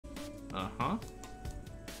Uh-huh.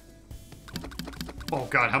 Oh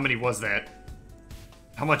god, how many was that?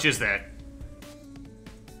 How much is that?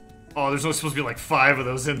 Oh, there's only supposed to be like 5 of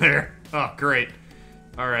those in there. Oh, great.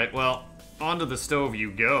 Alright, well, onto the stove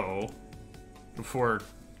you go. Before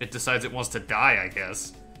it decides it wants to die, I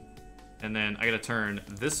guess. And then I gotta turn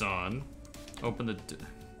this on. Open the...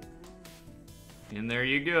 And there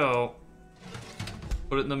you go.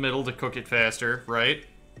 Put it in the middle to cook it faster, right?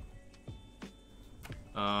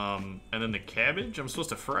 And then the cabbage? I'm supposed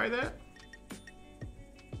to fry that?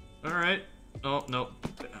 Alright. Oh, no.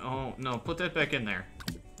 Oh, no. Put that back in there.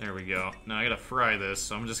 There we go. Now I gotta fry this,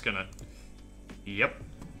 so I'm just gonna... Yep.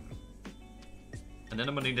 And then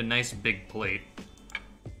I'm gonna need a nice big plate.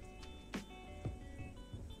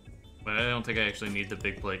 But I don't think I actually need the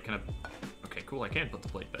big plate. Can I... Okay, cool. I can put the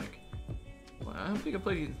plate back. Well, how big a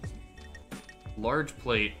plate? Large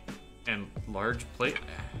plate and large plate.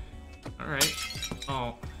 Alright.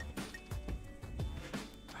 Oh.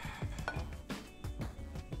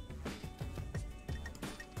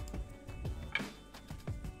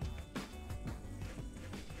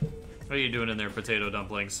 What are you doing in there, potato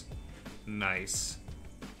dumplings? Nice.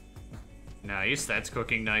 Nice, that's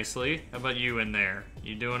cooking nicely. How about you in there?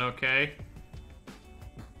 You doing okay?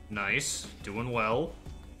 Nice, doing well.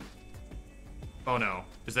 Oh no,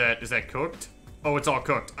 is that cooked? Oh, it's all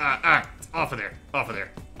cooked. Off of there, off of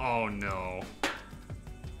there. Oh no.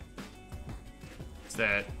 Is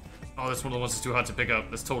that... Oh, that's one of the ones that's too hot to pick up.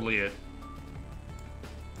 That's totally it.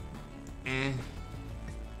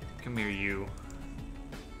 Come here, you.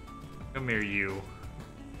 Come here, you.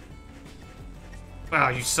 Wow,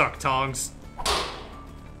 you suck, tongs.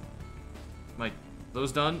 Like,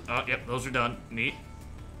 those done? Oh, yep, those are done. Neat.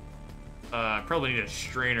 I probably need a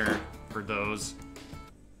strainer for those.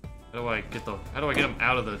 How do I get them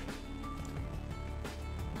out of the...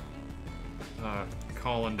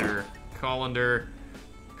 colander.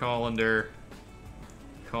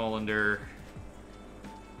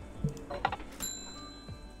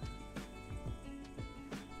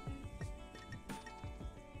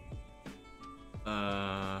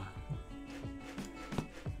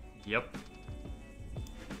 Yep.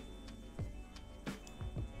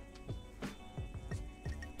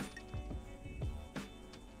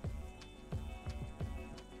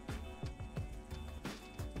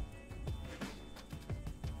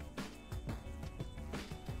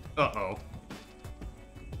 Uh-oh.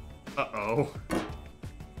 Uh-oh.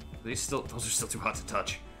 Those are still too hot to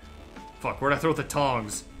touch. Fuck, where'd I throw the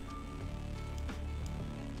tongs?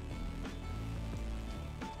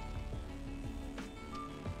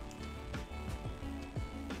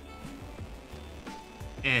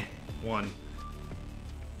 One.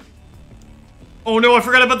 Oh no, I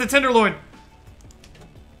forgot about the tenderloin!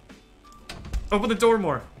 Open the door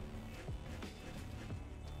more.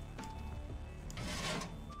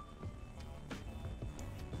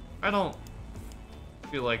 I don't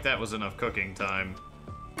feel like that was enough cooking time.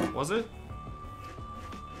 Was it?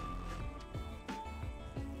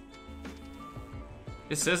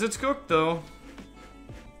 It says it's cooked, though.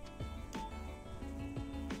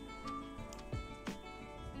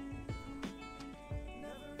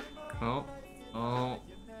 Oh. Oh.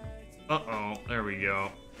 Uh-oh. There we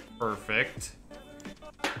go. Perfect.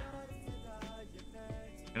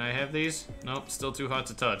 Can I have these? Nope, still too hot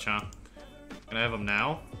to touch, huh? Can I have them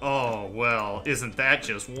now? Oh, well, isn't that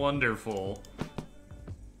just wonderful?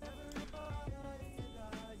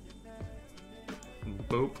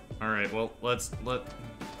 Boop. Alright, well, let's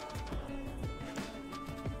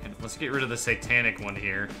get rid of the satanic one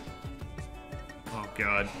here. Oh,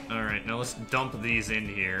 God. Alright, now let's dump these in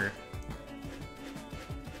here.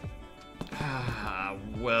 Ah,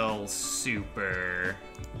 well, super.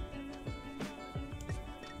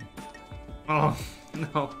 Oh,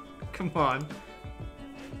 no. Come on.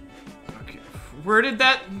 Okay, where did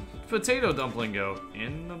that potato dumpling go?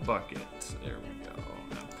 In the bucket. There we go.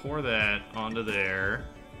 Now pour that onto there.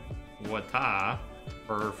 Wata.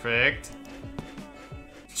 Perfect.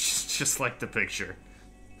 Just like the picture.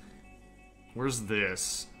 Where's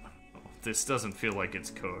this? Oh, this doesn't feel like it's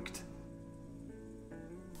cooked.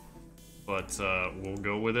 But, we'll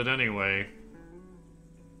go with it anyway.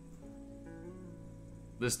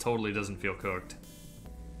 This totally doesn't feel cooked.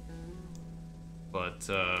 But,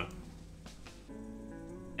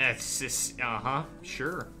 it's just,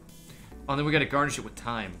 sure. Oh, and then we gotta garnish it with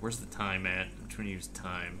thyme. Where's the thyme at? I'm trying to use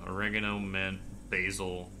thyme. Oregano, mint,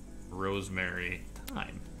 basil, rosemary,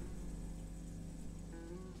 thyme.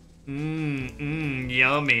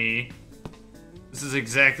 Yummy. This is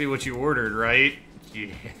exactly what you ordered, right?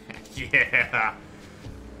 Yeah, yeah.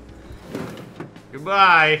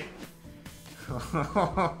 Goodbye.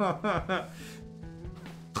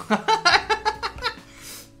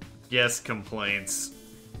 Yes, complaints.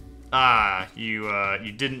 Ah, you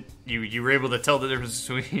were able to tell the difference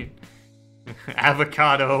between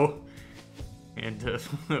avocado and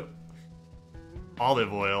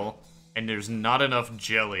olive oil, and there's not enough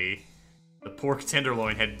jelly. The pork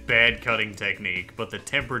tenderloin had bad cutting technique, but the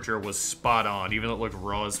temperature was spot on, even though it looked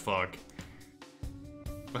raw as fuck.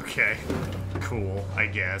 Okay, cool, I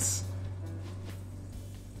guess.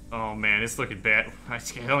 Oh man, it's looking bad. I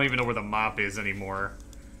don't even know where the mop is anymore.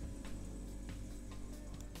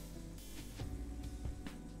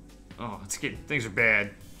 Oh, things are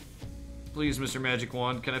bad. Please, Mr. Magic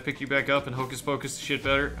Wand, can I pick you back up and hocus pocus the shit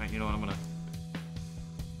better? You know what, I'm gonna...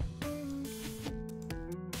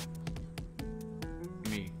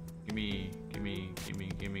 Gimme, damn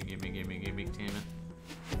it.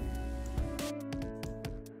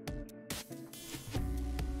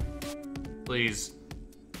 Please.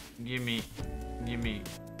 Gimme.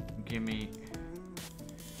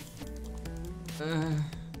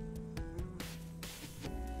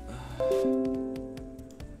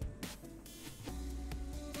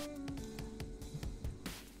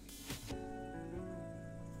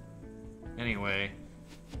 Anyway.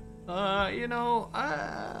 You know,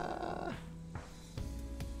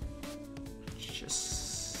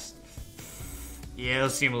 yeah,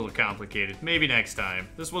 those seem a little complicated. Maybe next time.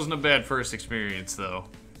 This wasn't a bad first experience, though.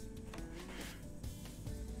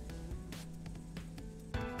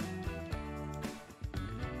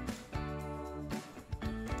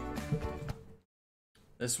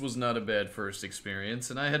 This was not a bad first experience,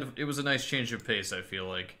 and it was a nice change of pace, I feel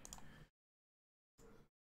like.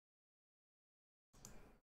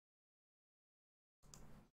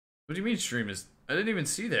 What do you mean stream is... I didn't even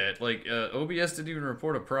see that. Like, OBS didn't even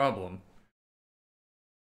report a problem.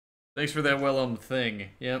 Thanks for that thing.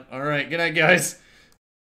 Yep, alright, good night, guys.